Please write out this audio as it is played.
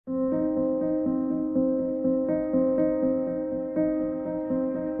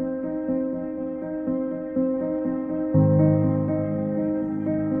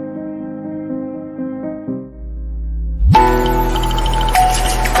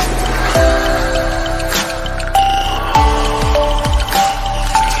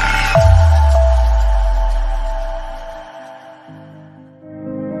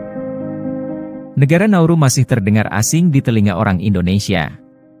negara Nauru masih terdengar asing di telinga orang Indonesia.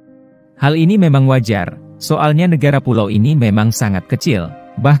 Hal ini memang wajar, soalnya negara pulau ini memang sangat kecil,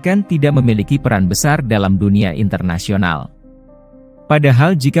 bahkan tidak memiliki peran besar dalam dunia internasional.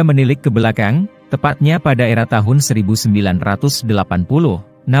 Padahal jika menilik ke belakang, tepatnya pada era tahun 1980,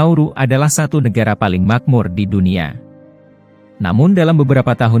 Nauru adalah satu negara paling makmur di dunia. Namun dalam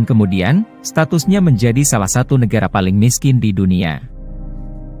beberapa tahun kemudian, statusnya menjadi salah satu negara paling miskin di dunia.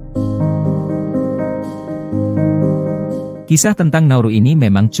 Kisah tentang Nauru ini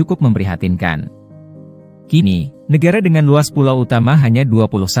memang cukup memprihatinkan. Kini, negara dengan luas pulau utama hanya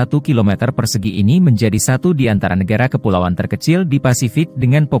 21 km persegi ini menjadi satu di antara negara kepulauan terkecil di Pasifik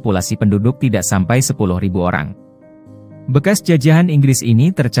dengan populasi penduduk tidak sampai 10.000 orang. Bekas jajahan Inggris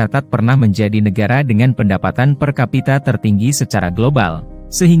ini tercatat pernah menjadi negara dengan pendapatan per kapita tertinggi secara global,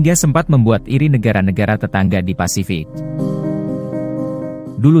 sehingga sempat membuat iri negara-negara tetangga di Pasifik.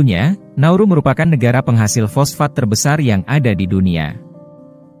 Dulunya, Nauru merupakan negara penghasil fosfat terbesar yang ada di dunia.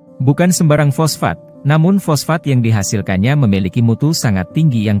 Bukan sembarang fosfat, namun fosfat yang dihasilkannya memiliki mutu sangat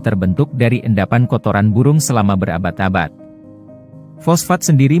tinggi yang terbentuk dari endapan kotoran burung selama berabad-abad. Fosfat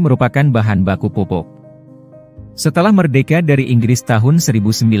sendiri merupakan bahan baku pupuk. Setelah merdeka dari Inggris tahun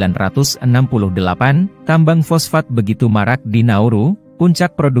 1968, tambang fosfat begitu marak di Nauru,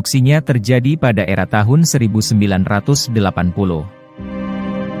 puncak produksinya terjadi pada era tahun 1980.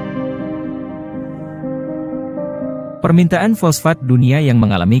 Permintaan fosfat dunia yang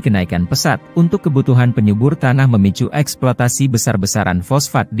mengalami kenaikan pesat untuk kebutuhan penyubur tanah memicu eksploitasi besar-besaran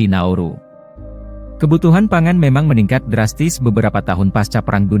fosfat di Nauru. Kebutuhan pangan memang meningkat drastis beberapa tahun pasca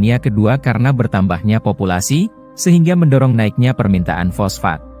Perang Dunia Kedua karena bertambahnya populasi, sehingga mendorong naiknya permintaan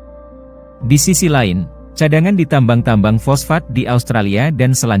fosfat. Di sisi lain, cadangan di tambang-tambang fosfat di Australia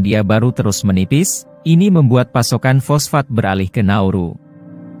dan Selandia Baru terus menipis, ini membuat pasokan fosfat beralih ke Nauru.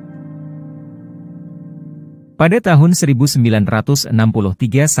 Pada tahun 1963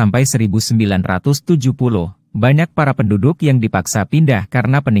 sampai 1970, banyak para penduduk yang dipaksa pindah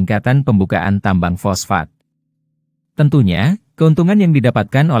karena peningkatan pembukaan tambang fosfat. Tentunya, keuntungan yang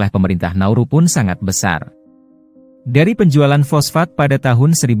didapatkan oleh pemerintah Nauru pun sangat besar. Dari penjualan fosfat pada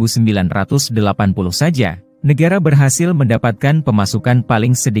tahun 1980 saja, negara berhasil mendapatkan pemasukan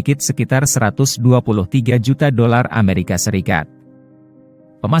paling sedikit sekitar 123 juta dolar Amerika Serikat.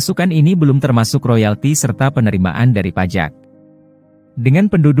 Pemasukan ini belum termasuk royalti serta penerimaan dari pajak. Dengan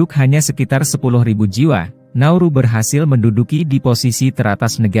penduduk hanya sekitar 10.000 jiwa, Nauru berhasil menduduki di posisi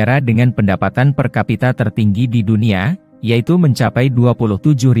teratas negara dengan pendapatan per kapita tertinggi di dunia, yaitu mencapai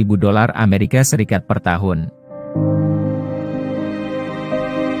 27.000 dolar Amerika Serikat per tahun.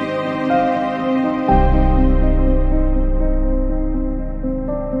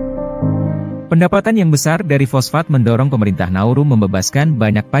 Pendapatan yang besar dari fosfat mendorong pemerintah Nauru membebaskan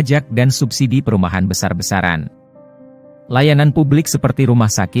banyak pajak dan subsidi perumahan besar-besaran. Layanan publik seperti rumah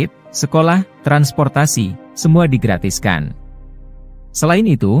sakit, sekolah, transportasi, semua digratiskan. Selain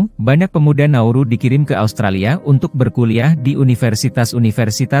itu, banyak pemuda Nauru dikirim ke Australia untuk berkuliah di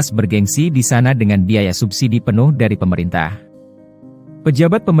universitas-universitas bergengsi di sana dengan biaya subsidi penuh dari pemerintah.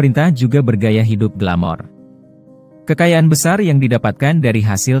 Pejabat pemerintah juga bergaya hidup glamor. Kekayaan besar yang didapatkan dari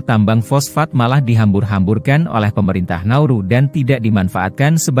hasil tambang fosfat malah dihambur-hamburkan oleh pemerintah Nauru dan tidak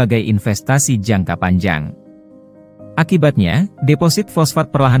dimanfaatkan sebagai investasi jangka panjang. Akibatnya, deposit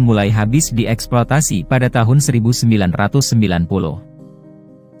fosfat perlahan mulai habis dieksploitasi pada tahun 1990.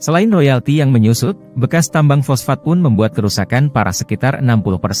 Selain royalti yang menyusut, bekas tambang fosfat pun membuat kerusakan parah sekitar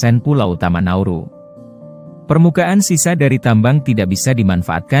 60% pulau utama Nauru. Permukaan sisa dari tambang tidak bisa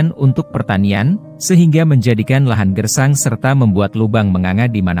dimanfaatkan untuk pertanian, sehingga menjadikan lahan gersang serta membuat lubang menganga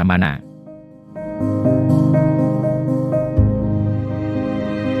di mana-mana.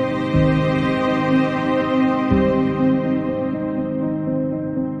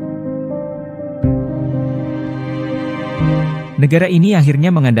 Negara ini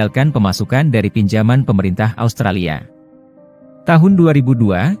akhirnya mengandalkan pemasukan dari pinjaman pemerintah Australia. Tahun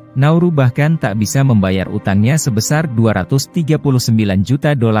 2002, Nauru bahkan tak bisa membayar utangnya sebesar 239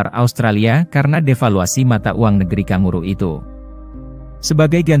 juta dolar Australia karena devaluasi mata uang negeri kanguru itu.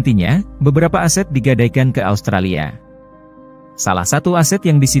 Sebagai gantinya, beberapa aset digadaikan ke Australia. Salah satu aset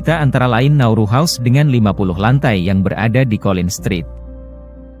yang disita antara lain Nauru House dengan 50 lantai yang berada di Collins Street.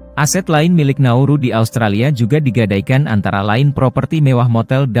 Aset lain milik Nauru di Australia juga digadaikan antara lain properti mewah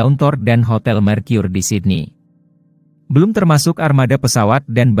Motel Downtour dan Hotel Mercure di Sydney. Belum termasuk armada pesawat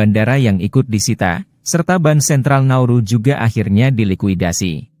dan bandara yang ikut disita, serta Bank Sentral Nauru juga akhirnya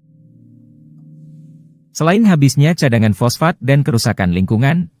dilikuidasi. Selain habisnya cadangan fosfat dan kerusakan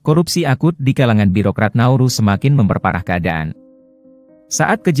lingkungan, korupsi akut di kalangan birokrat Nauru semakin memperparah keadaan.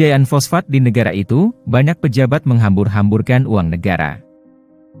 Saat kejayaan fosfat di negara itu, banyak pejabat menghambur-hamburkan uang negara.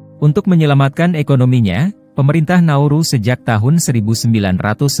 Untuk menyelamatkan ekonominya, pemerintah Nauru sejak tahun 1990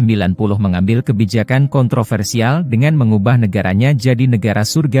 mengambil kebijakan kontroversial dengan mengubah negaranya jadi negara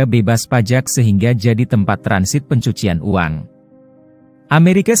surga bebas pajak sehingga jadi tempat transit pencucian uang.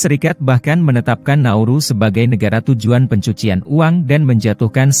 Amerika Serikat bahkan menetapkan Nauru sebagai negara tujuan pencucian uang dan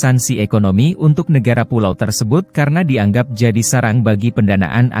menjatuhkan sanksi ekonomi untuk negara pulau tersebut karena dianggap jadi sarang bagi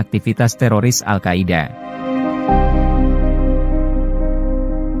pendanaan aktivitas teroris Al-Qaeda.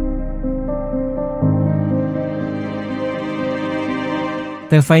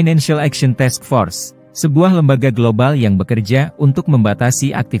 The Financial Action Task Force, sebuah lembaga global yang bekerja untuk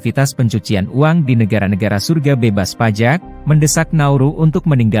membatasi aktivitas pencucian uang di negara-negara surga bebas pajak, mendesak Nauru untuk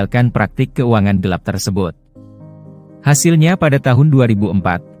meninggalkan praktik keuangan gelap tersebut. Hasilnya pada tahun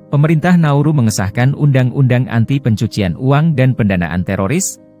 2004, pemerintah Nauru mengesahkan Undang-Undang Anti Pencucian Uang dan Pendanaan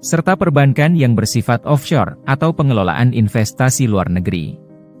Teroris, serta perbankan yang bersifat offshore atau pengelolaan investasi luar negeri.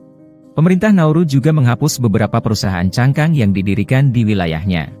 Pemerintah Nauru juga menghapus beberapa perusahaan cangkang yang didirikan di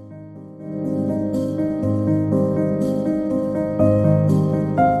wilayahnya.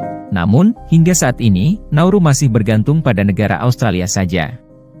 Namun, hingga saat ini, Nauru masih bergantung pada negara Australia saja.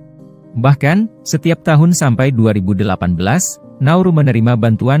 Bahkan, setiap tahun sampai 2018, Nauru menerima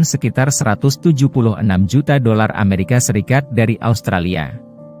bantuan sekitar $176 juta dari Australia.